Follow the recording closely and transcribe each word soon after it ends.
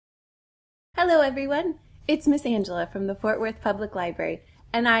Hello everyone, it's Miss Angela from the Fort Worth Public Library,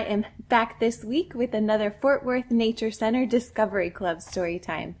 and I am back this week with another Fort Worth Nature Center Discovery Club story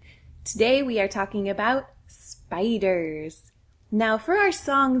time. Today we are talking about spiders. Now for our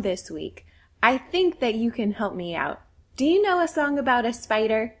song this week, I think that you can help me out. Do you know a song about a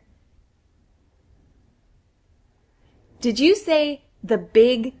spider? Did you say the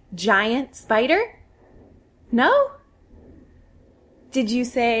big giant spider? No? Did you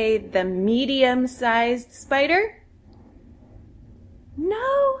say the medium-sized spider?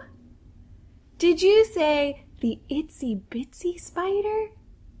 No. Did you say the itsy-bitsy spider?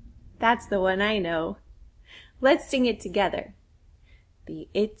 That's the one I know. Let's sing it together. The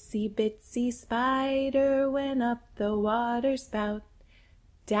itsy-bitsy spider went up the water spout.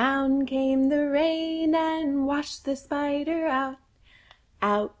 Down came the rain and washed the spider out.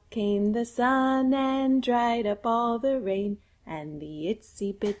 Out came the sun and dried up all the rain. And the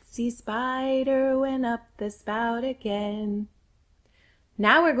itsy-bitsy spider went up the spout again.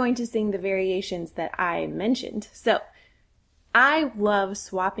 Now we're going to sing the variations that I mentioned. So, I love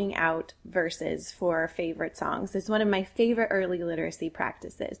swapping out verses for favorite songs. It's one of my favorite early literacy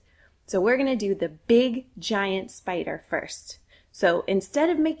practices. So we're going to do the big giant spider first. So instead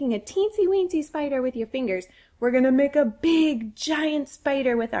of making a teensy-weensy spider with your fingers, we're going to make a big giant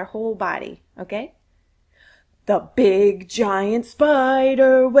spider with our whole body, okay? The big giant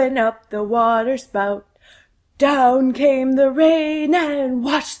spider went up the water spout. Down came the rain and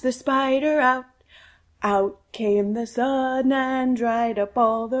washed the spider out. Out came the sun and dried up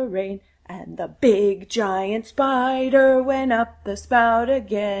all the rain. And the big giant spider went up the spout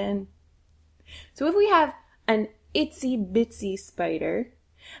again. So if we have an itsy-bitsy spider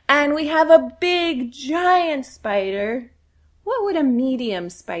and we have a big giant spider, what would a medium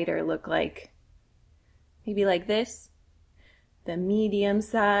spider look like? Maybe like this. The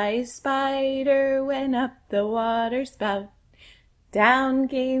medium-sized spider went up the water spout. Down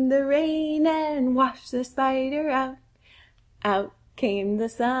came the rain and washed the spider out. Out came the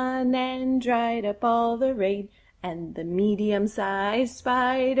sun and dried up all the rain. And the medium-sized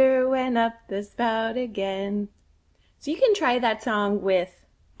spider went up the spout again. So you can try that song with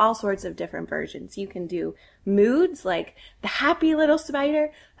all sorts of different versions. You can do moods like the happy little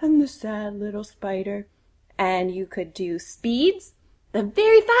spider and the sad little spider. And you could do speeds, the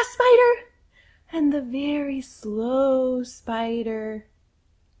very fast spider and the very slow spider.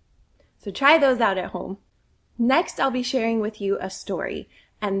 So try those out at home. Next, I'll be sharing with you a story.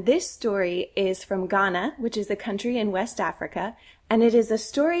 And this story is from Ghana, which is a country in West Africa. And it is a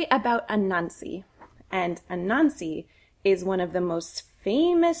story about Anansi. And Anansi is one of the most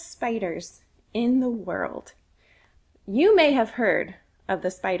famous spiders in the world. You may have heard of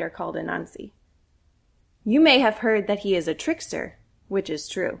the spider called Anansi. You may have heard that he is a trickster, which is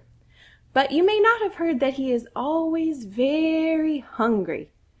true. But you may not have heard that he is always very hungry,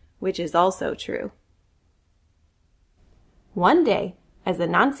 which is also true. One day, as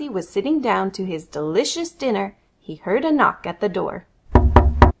Anansi was sitting down to his delicious dinner, he heard a knock at the door.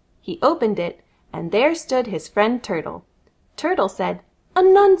 He opened it, and there stood his friend Turtle. Turtle said,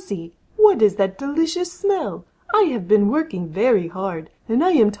 "Anansi, what is that delicious smell? I have been working very hard, and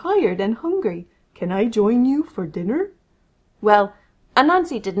I am tired and hungry. Can I join you for dinner?" Well,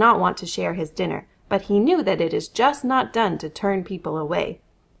 Anansi did not want to share his dinner, but he knew that it is just not done to turn people away.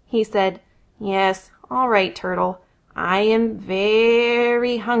 He said, "Yes, all right, Turtle. I am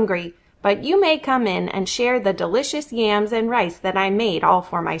very hungry, but you may come in and share the delicious yams and rice that I made all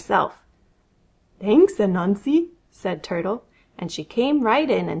for myself." "Thanks, Anansi," said Turtle, and she came right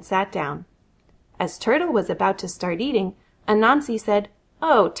in and sat down. As Turtle was about to start eating, Anansi said,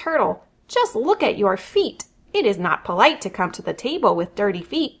 "Oh, Turtle, just look at your feet. It is not polite to come to the table with dirty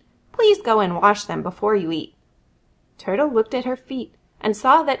feet. Please go and wash them before you eat." Turtle looked at her feet and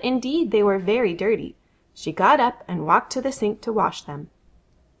saw that indeed they were very dirty. She got up and walked to the sink to wash them.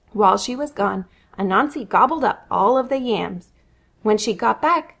 While she was gone, Anansi gobbled up all of the yams. When she got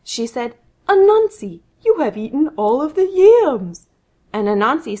back, she said, "Anansi, you have eaten all of the yams." And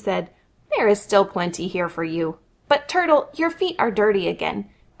Anansi said, "There is still plenty here for you. But Turtle, your feet are dirty again.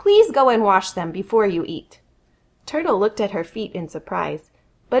 Please go and wash them before you eat." Turtle looked at her feet in surprise,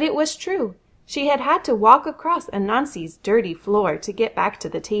 but it was true. She had had to walk across Anansi's dirty floor to get back to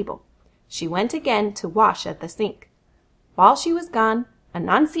the table. She went again to wash at the sink. While she was gone,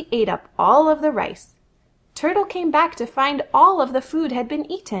 Anansi ate up all of the rice. Turtle came back to find all of the food had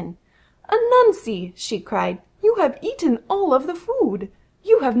been eaten. "Anansi," she cried, "you have eaten all of the food.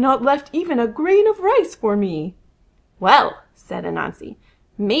 You have not left even a grain of rice for me." "Well," said Anansi,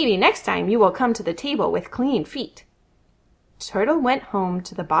 "maybe next time you will come to the table with clean feet." Turtle went home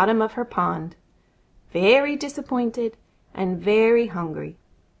to the bottom of her pond, very disappointed and very hungry.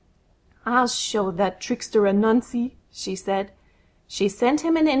 "I'll show that trickster Anansi," she said. She sent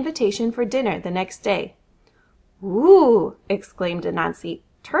him an invitation for dinner the next day. "Ooh!" exclaimed Anansi.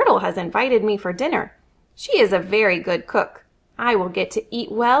 "Turtle has invited me for dinner. She is a very good cook. I will get to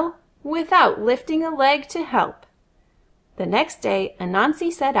eat well without lifting a leg to help." The next day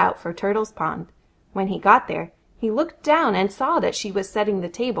Anansi set out for Turtle's pond. When he got there, he looked down and saw that she was setting the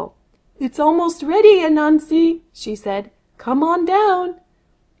table. "It's almost ready, Anansi," she said. "Come on down."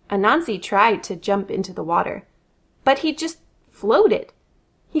 Anansi tried to jump into the water, but he just floated.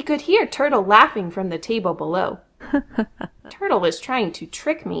 He could hear Turtle laughing from the table below. "Turtle is trying to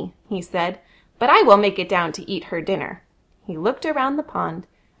trick me," he said, "but I will make it down to eat her dinner." He looked around the pond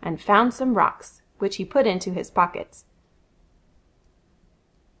and found some rocks, which he put into his pockets.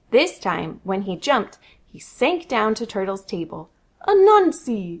 This time, when he jumped, he sank down to Turtle's table.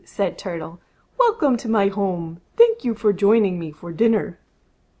 "Anansi," said Turtle, "welcome to my home. Thank you for joining me for dinner."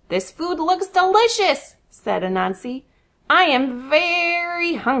 "This food looks delicious," said Anansi. "I am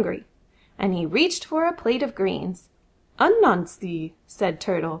very hungry." And he reached for a plate of greens. "Anansi," said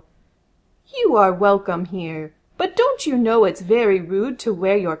Turtle, "you are welcome here, but don't you know it's very rude to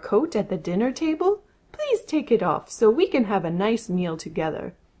wear your coat at the dinner table? Please take it off so we can have a nice meal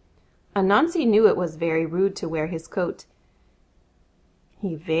together." Anansi knew it was very rude to wear his coat.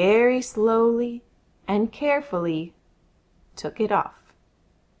 He very slowly and carefully took it off.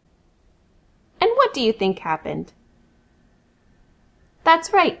 And what do you think happened?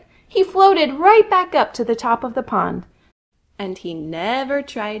 That's right, he floated right back up to the top of the pond. And he never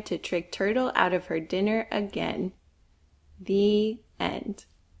tried to trick Turtle out of her dinner again. The end.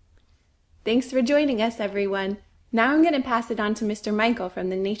 Thanks for joining us, everyone. Now I'm going to pass it on to Mr. Michael from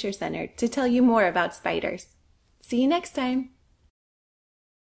the Nature Center to tell you more about spiders. See you next time.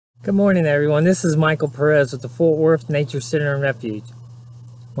 Good morning, everyone. This is Michael Perez with the Fort Worth Nature Center and Refuge.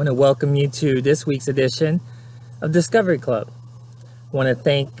 I want to welcome you to this week's edition of Discovery Club. I want to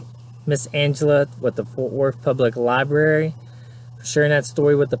thank Miss Angela with the Fort Worth Public Library for sharing that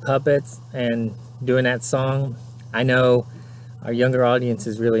story with the puppets and doing that song. I know our younger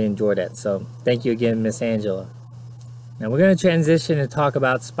audiences really enjoyed it, so thank you again, Miss Angela. Now we're going to transition and talk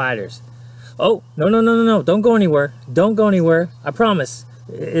about spiders. Oh, no, don't go anywhere. Don't go anywhere. I promise.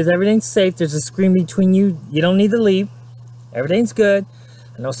 Is everything safe? There's a screen between you. You don't need to leave. Everything's good.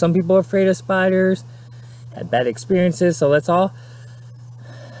 I know some people are afraid of spiders, had bad experiences, so let's all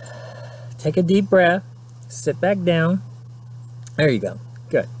take a deep breath, sit back down. There you go.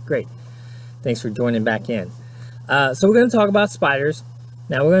 Good, great. Thanks for joining back in. So we're going to talk about spiders.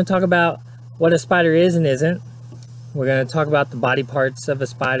 Now we're going to talk about what a spider is and isn't. We're going to talk about the body parts of a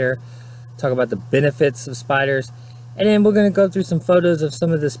spider, talk about the benefits of spiders, and then we're going to go through some photos of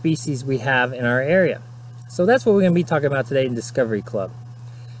some of the species we have in our area. So that's what we're going to be talking about today in Discovery Club.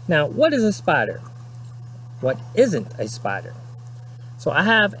 Now, what is a spider? What isn't a spider? So I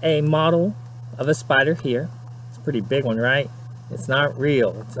have a model of a spider here. It's a pretty big one, right? It's not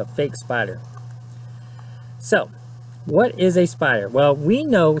real. It's a fake spider. So, what is a spider? Well, we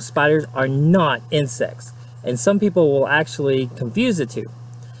know spiders are not insects, and some people will actually confuse the two.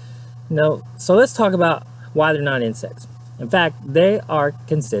 No, so let's talk about why they're not insects. In fact, they are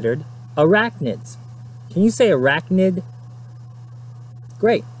considered arachnids. Can you say arachnid?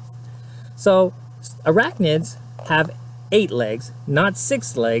 Great. So arachnids have 8 legs, not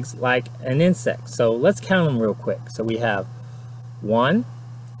 6 legs like an insect. So let's count them real quick. So we have 1,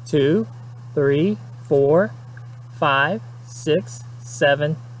 2, 3, 4, 5, 6,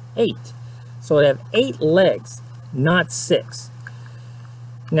 7, 8. So they have 8 legs, not 6.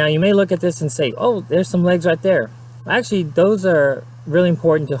 Now you may look at this and say, oh, there's some legs right there. Actually, those are really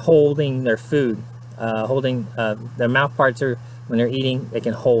important to holding their food. Their mouth parts are, when they're eating, they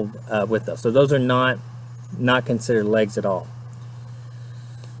can hold with us. So those are not considered legs at all.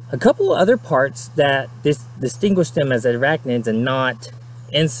 A couple other parts that distinguish them as arachnids and not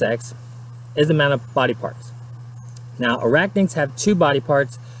insects is the amount of body parts. Now, arachnids have 2 body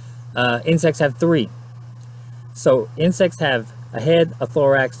parts. Insects have 3. So insects have a head, a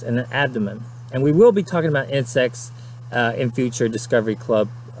thorax, and an abdomen. And we will be talking about insects in future Discovery Club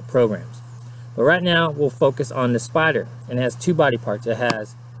programs. But right now, we'll focus on the spider. And it has 2 body parts. It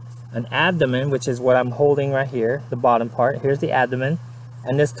has an abdomen, which is what I'm holding right here, the bottom part. Here's the abdomen.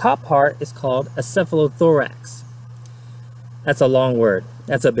 And this top part is called a cephalothorax. That's a long word.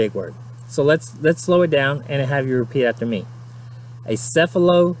 That's a big word. So let's slow it down and have you repeat after me. A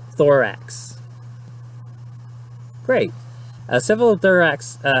cephalothorax. Great.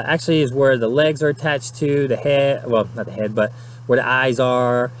 Cephalothorax actually is where the legs are attached to, the head, well, not the head, but where the eyes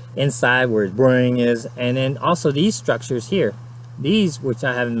are, inside where his brain is, and then also these structures here. These, which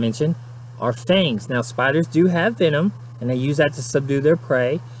I haven't mentioned, are fangs. Now, spiders do have venom, and they use that to subdue their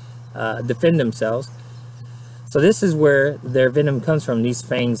prey, defend themselves. So this is where their venom comes from, these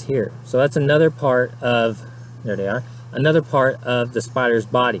fangs here. So that's another part of, there they are, another part of the spider's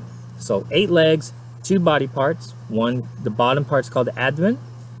body. So 8 legs, 2 body parts. One, the bottom part's called the abdomen,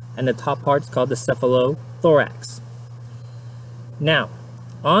 and the top part's called the cephalothorax. Now,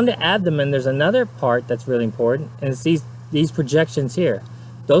 on the abdomen, there's another part that's really important, and it's these projections here.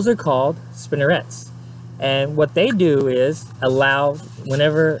 Those are called spinnerets. And what they do is allow,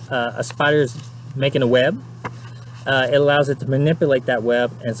 whenever a spider's making a web, it allows it to manipulate that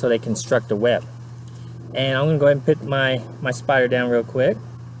web, and so they construct a web. And I'm going to go ahead and put my spider down real quick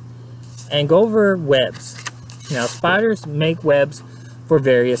and go over webs. Now, spiders make webs for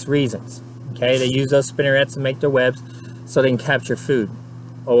various reasons. Okay, they use those spinnerets to make their webs so they can capture food,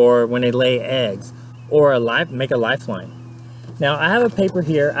 or when they lay eggs, or make a lifeline. Now, I have a paper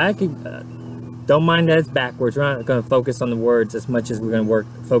here. I could don't mind that it's backwards. We're not going to focus on the words as much as we're going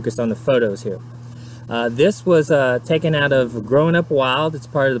to focus on the photos here. This was taken out of Growing Up Wild. It's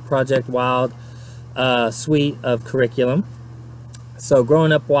part of the Project Wild suite of curriculum. So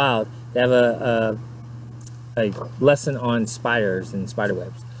Growing Up Wild, they have a lesson on spiders and spider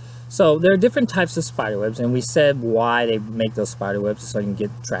webs. So there are different types of spider webs, and we said why they make those spider webs, so you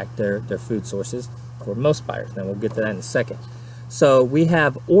can track their food sources for most spiders. Now we'll get to that in a second. So we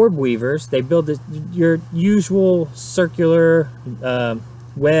have orb weavers. They build your usual circular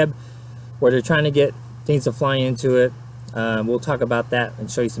web where they're trying to get things to fly into it. We'll talk about that and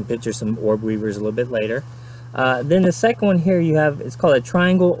show you some pictures, some orb weavers a little bit later. Then the second one here you have, it's called a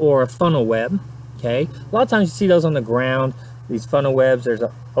triangle or a funnel web. Okay, a lot of times you see those on the ground, these funnel webs. There's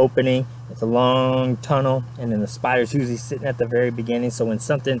an opening, it's a long tunnel, and then the spider's usually sitting at the very beginning, so when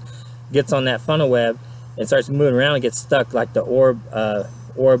something gets on that funnel web and starts moving around and gets stuck, like the orb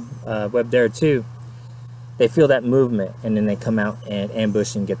web there too, they feel that movement, and then they come out and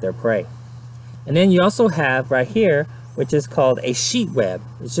ambush and get their prey. And then you also have right here, which is called a sheet web.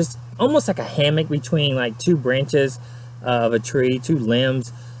 It's just almost like a hammock between like 2 branches of a tree, 2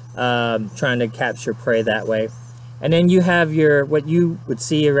 limbs, trying to capture prey that way. And then you have your, what you would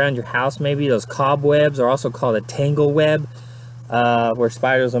see around your house, maybe those cobwebs, are also called a tangle web, where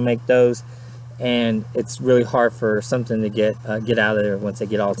spiders will make those, and it's really hard for something to get out of there once they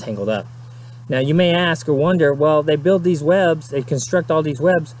get all tangled up. Now you may ask or wonder, well, they build these webs, they construct all these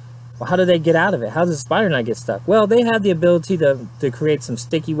webs, well, how do they get out of it? How does the spider not get stuck? Well, they have the ability to create some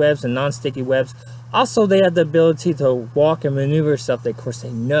sticky webs and non-sticky webs. Also, they have the ability to walk and maneuver stuff that, of course, they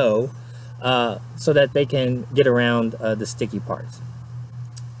know, so that they can get around the sticky parts.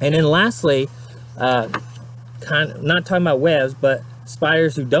 And then lastly, not talking about webs, but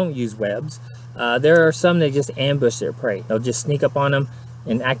spiders who don't use webs, there are some that just ambush their prey. They'll just sneak up on them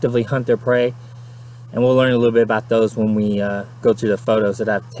and actively hunt their prey. And we'll learn a little bit about those when we go through the photos that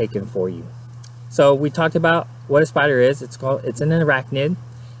I've taken for you. So we talked about what a spider is. It's an arachnid.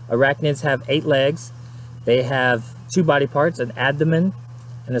 Arachnids have 8 legs. They have 2 body parts, an abdomen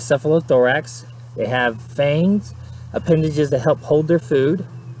and a cephalothorax. They have fangs, appendages that help hold their food.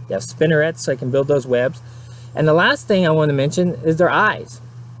 They have spinnerets so they can build those webs. And the last thing I want to mention is their eyes.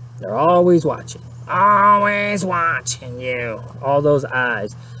 They're always watching. Always watching you. All those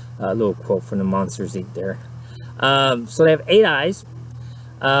eyes. A little quote from the Monsters, Inc. there. So they have 8 eyes.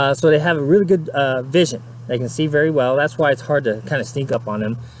 So they have a really good vision. They can see very well. That's why it's hard to kind of sneak up on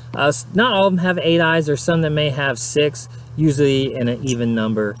them. Not all of them have 8 eyes. There's some that may have 6, usually in an even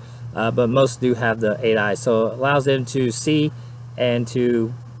number. But most do have the 8 eyes. So it allows them to see and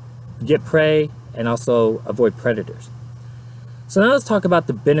to get prey and also avoid predators. So now let's talk about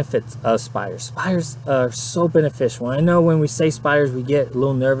the benefits of spiders. Spiders are so beneficial. I know when we say spiders, we get a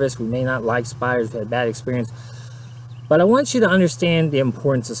little nervous. We may not like spiders. We had a bad experience. But I want you to understand the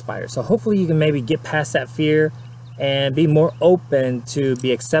importance of spiders. So hopefully you can maybe get past that fear and be more open to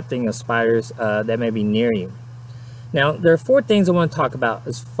be accepting of spiders that may be near you. Now, there are 4 things I want to talk about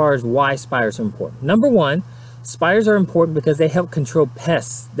as far as why spiders are important. Number 1, spiders are important because they help control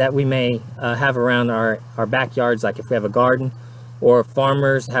pests that we may have around our backyards, like if we have a garden or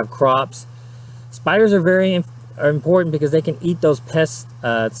farmers have crops. Spiders are very important because they can eat those pests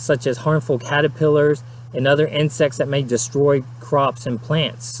such as harmful caterpillars and other insects that may destroy crops and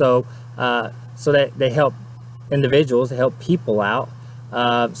plants. So that they help individuals, they help people out.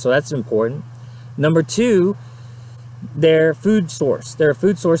 So that's important. Number 2, their food source. They're a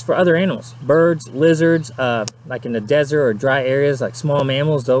food source for other animals, birds, lizards, like in the desert or dry areas, like small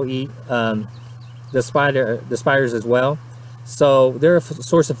mammals, they'll eat the spiders as well. So they're a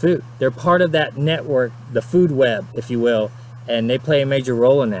source of food. They're part of that network, the food web, if you will, and they play a major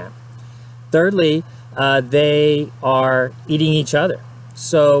role in that. Thirdly, they are eating each other.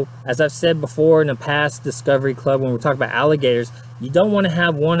 So as I've said before in the past Discovery Club, when we're talking about alligators, you don't want to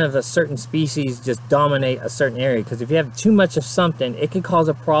have one of a certain species just dominate a certain area, because if you have too much of something, it can cause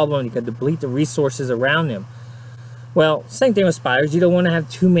a problem. You could deplete the resources around them. Well, same thing with spiders. You don't want to have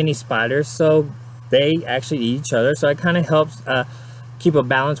too many spiders, so they actually eat each other. So it kind of helps keep a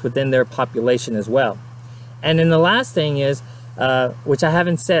balance within their population as well. And then the last thing is, which I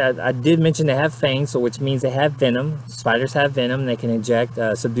haven't said, I did mention they have fangs, so which means they have venom. Spiders have venom. They can inject,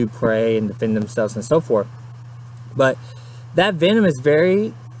 subdue prey, and defend themselves and so forth. But that venom is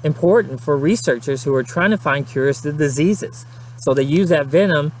very important for researchers who are trying to find cures to diseases. So they use that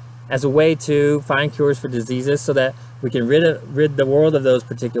venom as a way to find cures for diseases, so that we can rid the world of those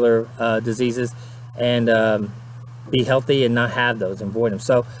particular diseases and be healthy and not have those and avoid them.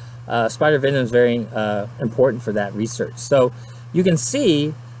 So spider venom is very important for that research. So you can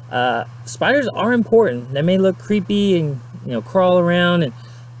see spiders are important. They may look creepy and crawl around,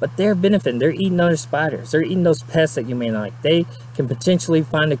 but they're benefiting. They're eating other spiders. They're eating those pests that you may not like. They can potentially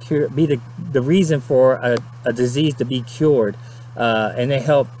find a cure, be the reason for a disease to be cured, and they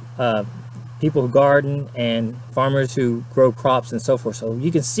help people who garden and farmers who grow crops and so forth. So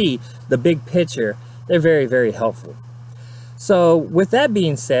you can see the big picture. They're very, very helpful. So with that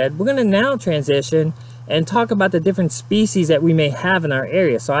being said, we're going to now transition and talk about the different species that we may have in our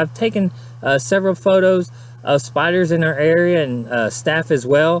area. So I've taken several photos of spiders in our area, and staff as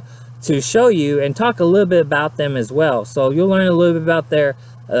well, to show you and talk a little bit about them as well. So you'll learn a little bit about their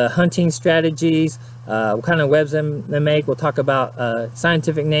hunting strategies, what kind of webs they make. We'll talk about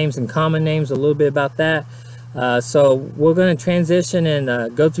scientific names and common names, a little bit about that. So we're going to transition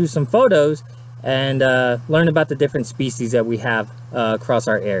and go through some photos and learn about the different species that we have across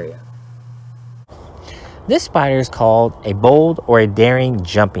our area. This spider is called a bold or a daring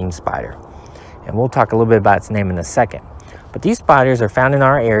jumping spider, and we'll talk a little bit about its name in a second. But these spiders are found in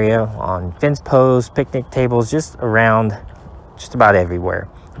our area on fence posts, picnic tables, just around just about everywhere.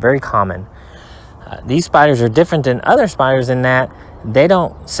 Very common. These spiders are different than other spiders in that they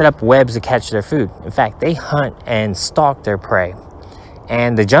don't set up webs to catch their food. In fact, they hunt and stalk their prey,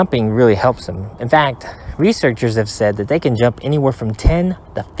 and the jumping really helps them. In fact, researchers have said that they can jump anywhere from 10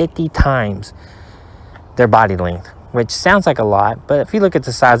 to 50 times their body length, which sounds like a lot, but if you look at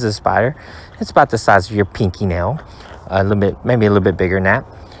the size of the spider, it's about the size of your pinky nail, a little bit, maybe a little bit bigger than that.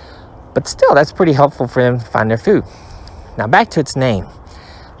 But still, that's pretty helpful for them to find their food. Now back to its name.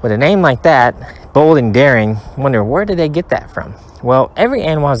 With a name like that, bold and daring, wonder where did they get that from? Well, every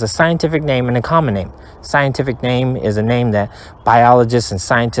animal has a scientific name and a common name. Scientific name is a name that biologists and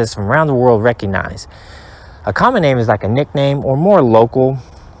scientists from around the world recognize. A common name is like a nickname or more local.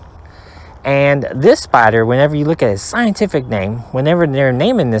 And this spider, whenever you look at its scientific name, whenever they're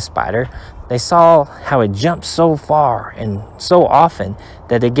naming this spider, they saw how it jumped so far and so often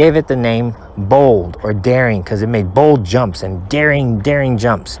that they gave it the name bold or daring, because it made bold jumps and daring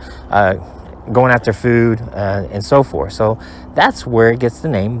jumps, going after food and so forth. So that's where it gets the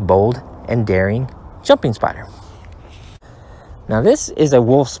name bold and daring jumping spider. Now this is a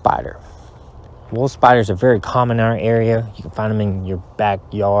wolf spider. Wolf spiders are very common in our area. You can find them in your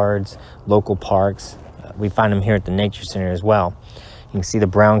backyards, local parks. We find them here at the Nature Center as well. You can see the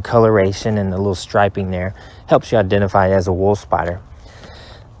brown coloration and the little striping there. Helps you identify it as a wolf spider.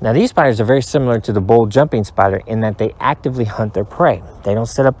 Now these spiders are very similar to the bold jumping spider in that they actively hunt their prey. They don't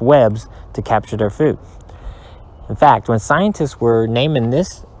set up webs to capture their food. In fact, when scientists were naming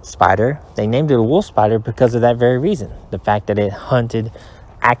this spider, they named it a wolf spider because of that very reason. The fact that it hunted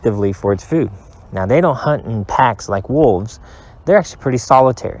actively for its food. Now, they don't hunt in packs like wolves. They're actually pretty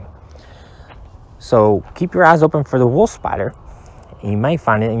solitary. So keep your eyes open for the wolf spider. You may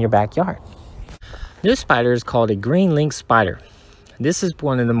find it in your backyard. This spider is called a green lynx spider. This is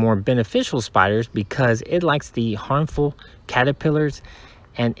one of the more beneficial spiders because it likes the harmful caterpillars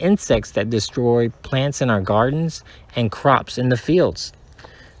and insects that destroy plants in our gardens and crops in the fields.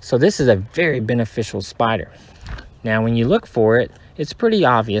 So this is a very beneficial spider. Now, when you look for it, it's pretty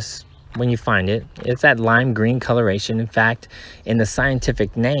obvious. When you find it, it's that lime green coloration. In fact, in the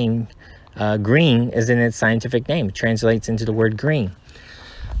scientific name, green is in its scientific name. It translates into the word green.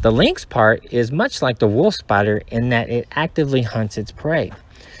 The lynx part is much like the wolf spider in that it actively hunts its prey.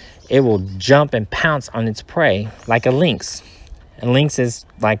 It will jump and pounce on its prey like a lynx. And lynx is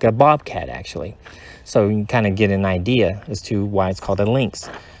like a bobcat, actually. So you can kind of get an idea as to why it's called a lynx.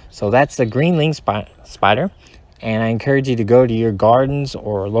 So that's the green lynx spider. And I encourage you to go to your gardens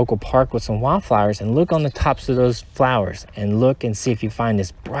or local park with some wildflowers and look on the tops of those flowers and look and see if you find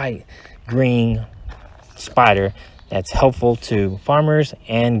this bright green spider that's helpful to farmers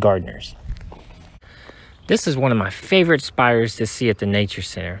and gardeners. This is one of my favorite spiders to see at the Nature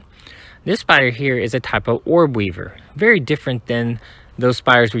Center. This spider here is a type of orb weaver, very different than those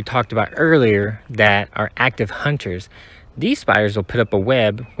spiders we talked about earlier that are active hunters. These spiders will put up a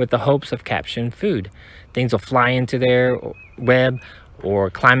web with the hopes of capturing food. Things will fly into their web or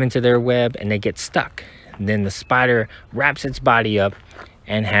climb into their web and they get stuck. And then the spider wraps its body up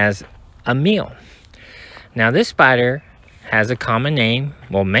and has a meal. Now this spider has a common name,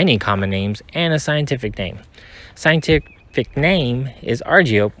 well, many common names, and a scientific name. Scientific name is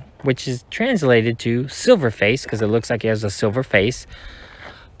Argiope, which is translated to silver face because it looks like it has a silver face,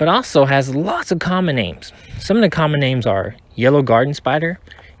 but also has lots of common names. Some of the common names are yellow garden spider,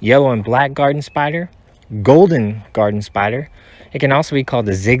 yellow and black garden spider, golden garden spider. It can also be called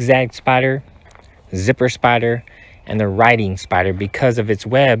the zigzag spider, zipper spider, and the writing spider because of its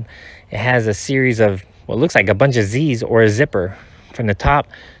web. It has a series of what looks like a bunch of Z's or a zipper from the top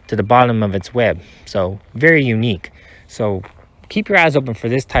to the bottom of its web. So very unique. So keep your eyes open for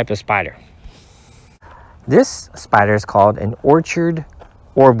this type of spider. This spider is called an orchard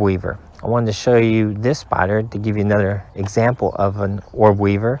orb weaver. I wanted to show you this spider to give you another example of an orb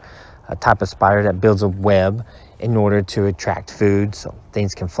weaver, a type of spider that builds a web in order to attract food so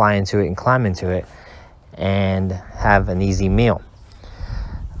things can fly into it and climb into it and have an easy meal.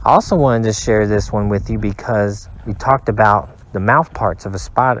 I also wanted to share this one with you because we talked about the mouth parts of a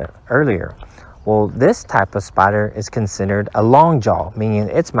spider earlier. Well, this type of spider is considered a long jaw, meaning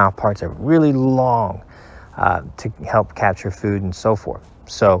its mouth parts are really long to help capture food and so forth.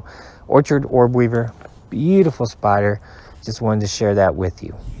 So orchard orb weaver, beautiful spider. Just wanted to share that with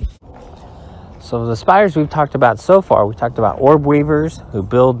you. So the spiders we've talked about so far, we talked about orb weavers who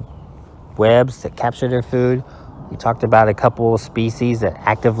build webs that capture their food. We talked about a couple of species that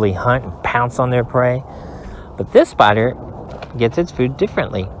actively hunt and pounce on their prey. But this spider gets its food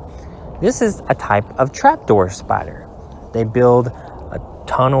differently. This is a type of trapdoor spider. They build a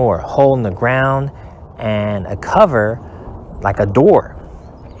tunnel or a hole in the ground and a cover like a door.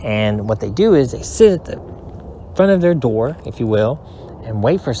 And what they do is they sit at the front of their door, if you will, and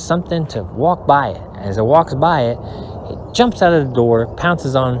wait for something to walk by it. As it walks by it, it jumps out of the door,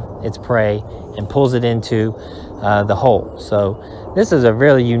 pounces on its prey, and pulls it into the hole. So this is a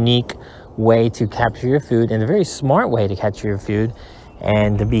really unique way to capture your food and a very smart way to capture your food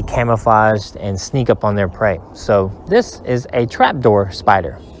and to be camouflaged and sneak up on their prey. So this is a trapdoor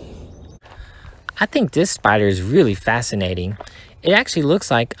spider. I think this spider is really fascinating. It actually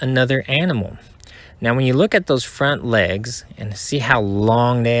looks like another animal. Now when you look at those front legs and see how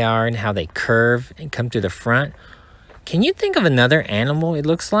long they are and how they curve and come to the front, can you think of another animal it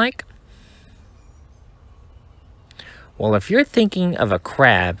looks like? Well, if you're thinking of a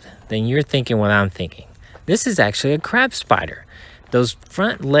crab, then you're thinking what I'm thinking. This is actually a crab spider. Those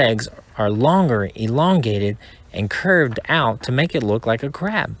front legs are longer, elongated, and curved out to make it look like a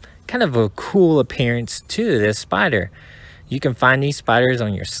crab. Kind of a cool appearance to this spider. You can find these spiders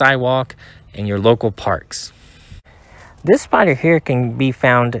on your sidewalk and your local parks. This spider here can be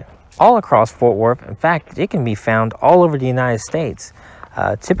found all across Fort Worth. In fact, it can be found all over the United States.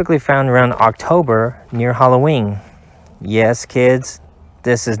 Typically found around October near Halloween. Yes, kids,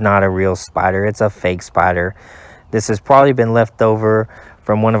 this is not a real spider. It's a fake spider. This has probably been left over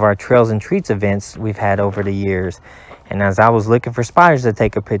from one of our Trails and Treats events we've had over the years. And as I was looking for spiders to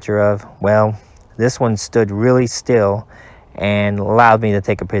take a picture of, well, this one stood really still and allowed me to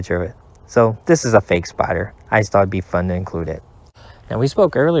take a picture of it. So this is a fake spider. I just thought it'd be fun to include it. Now we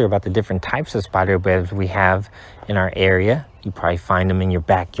spoke earlier about the different types of spider webs we have in our area. You probably find them in your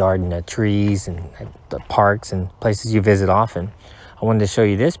backyard in the trees and at the parks and places you visit often. I wanted to show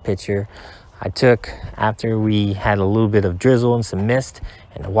you this picture I took after we had a little bit of drizzle and some mist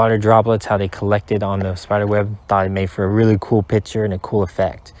and the water droplets, how they collected on the spider web. Thought it made for a really cool picture and a cool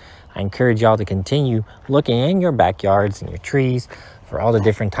effect. I encourage y'all to continue looking in your backyards and your trees for all the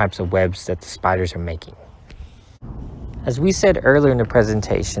different types of webs that the spiders are making. As we said earlier in the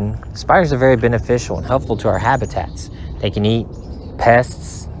presentation, spiders are very beneficial and helpful to our habitats. They can eat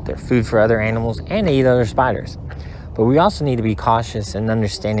pests, they're food for other animals, and they eat other spiders. But we also need to be cautious in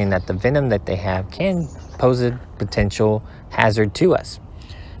understanding that the venom that they have can pose a potential hazard to us.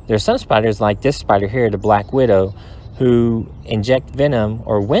 There are some spiders like this spider here, the black widow, who inject venom,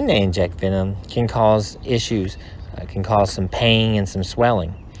 or when they inject venom, can cause issues. can cause some pain and some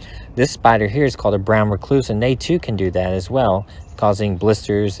swelling. This spider here is called a brown recluse, and they too can do that as well, causing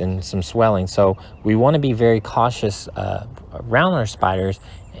blisters and some swelling. So we want to be very cautious around our spiders,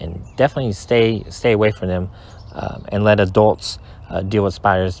 and definitely stay away from them, and let adults deal with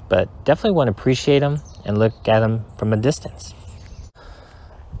spiders, but definitely want to appreciate them and look at them from a distance.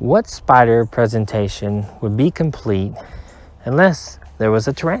 What spider presentation would be complete unless there was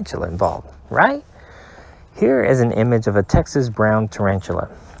a tarantula involved, right? Here is an image of a Texas brown tarantula.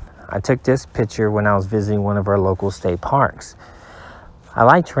 I took this picture when I was visiting one of our local state parks. I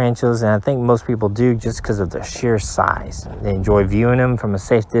like tarantulas, and I think most people do, just because of their sheer size. They enjoy viewing them from a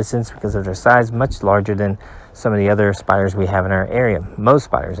safe distance because of their size, much larger than some of the other spiders we have in our area. Most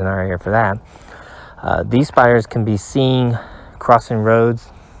spiders in our area, for that. These spiders can be seen crossing roads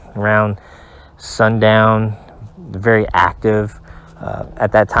around sundown. They're very active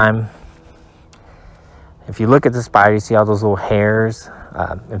at that time. If you look at the spider, you see all those little hairs.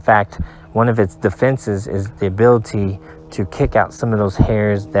 In fact, one of its defenses is the ability to kick out some of those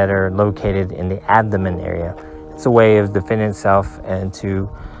hairs that are located in the abdomen area. It's a way of defending itself and to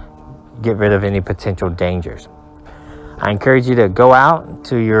get rid of any potential dangers. I encourage you to go out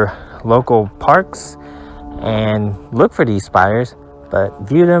to your local parks and look for these spiders, but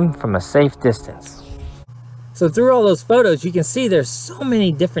view them from a safe distance. So through all those photos, you can see there's so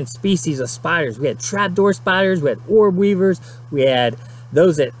many different species of spiders. We had trapdoor spiders, we had orb weavers, we had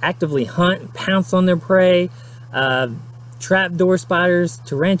those that actively hunt and pounce on their prey, trapdoor spiders,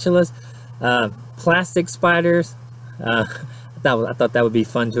 tarantulas, plastic spiders. I thought that would be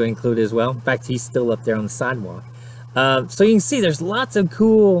fun to include as well. In fact, he's still up there on the sidewalk. So you can see there's lots of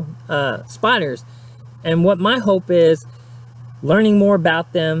cool spiders, and what my hope is, learning more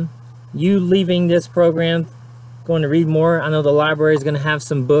about them, you leaving this program going to read more. I know the library is going to have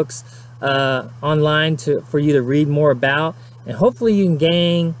some books online for you to read more about, and hopefully you can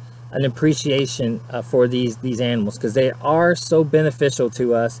gain an appreciation for these animals, because they are so beneficial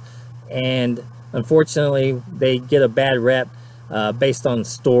to us, and unfortunately they get a bad rep based on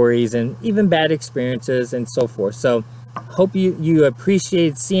stories and even bad experiences and so forth. So hope you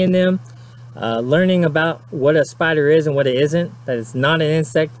appreciate seeing them, learning about what a spider is and what it isn't, that it's not an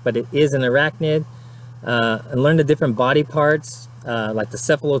insect but it is an arachnid, and learn the different body parts, like the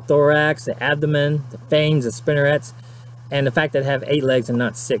cephalothorax, the abdomen, the fangs, the spinnerets, and the fact that they have 8 legs and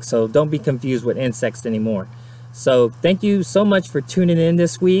not 6. So don't be confused with insects anymore. So thank you so much for tuning in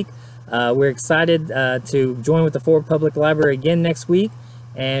this week. We're excited to join with the Fort Public Library again next week,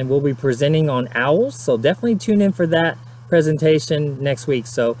 and we'll be presenting on owls. So definitely tune in for that presentation next week.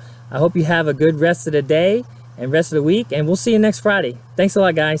 So I hope you have a good rest of the day and rest of the week, and we'll see you next Friday. Thanks a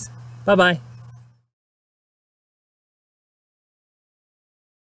lot, guys. Bye-bye.